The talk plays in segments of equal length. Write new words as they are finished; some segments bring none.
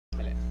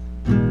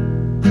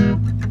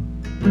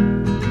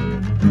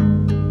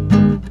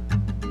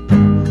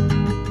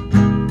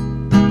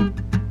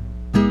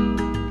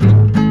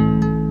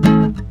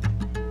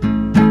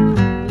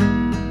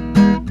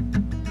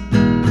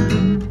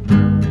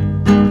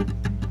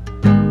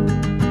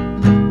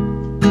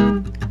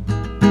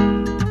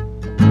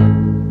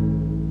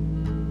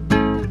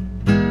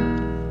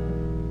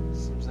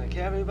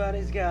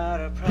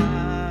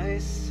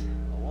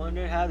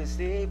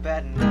sleep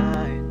at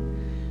night.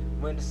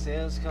 When the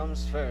sales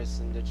comes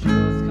first and the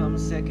truth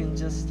comes second,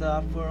 just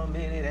stop for a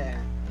minute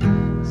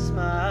and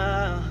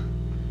smile.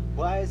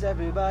 Why is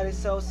everybody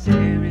so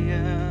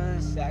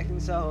serious, acting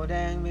so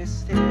dang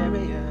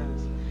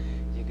mysterious?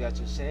 You got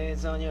your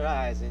shades on your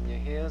eyes and your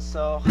heels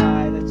so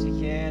high that you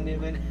can't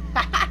even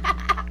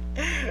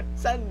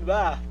Saan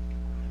ba?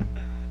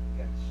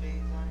 Got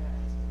shades on your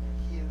eyes and your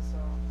heels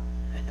so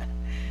high.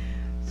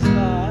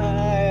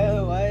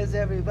 Smile. Why is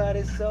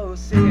everybody so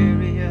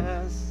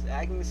serious,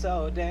 acting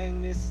so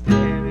dang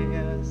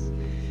mysterious?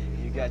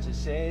 You got your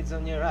shades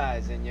on your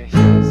eyes and your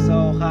heels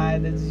so high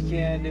that you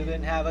can't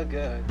even have a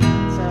good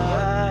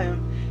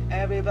time.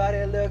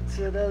 Everybody look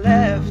to the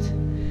left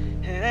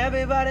and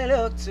everybody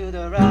look to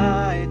the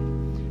right.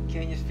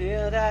 Can you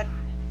feel that?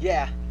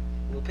 Yeah,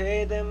 we'll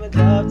pay them with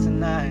love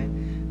tonight.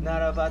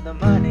 Not about the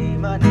money,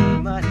 money,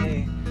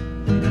 money.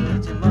 We don't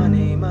want your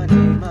money, money,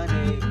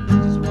 money. We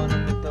just wanna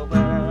make the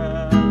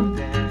world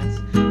dance.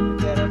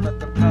 Forget about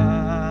the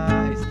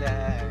price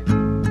tag.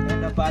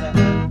 And about a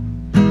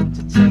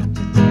cha-ching,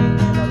 cha-ching.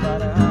 And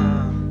about a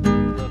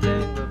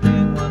ba-bing,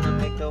 ba-bing. Wanna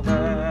make the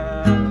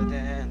world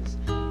dance.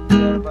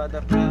 Forget about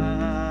the price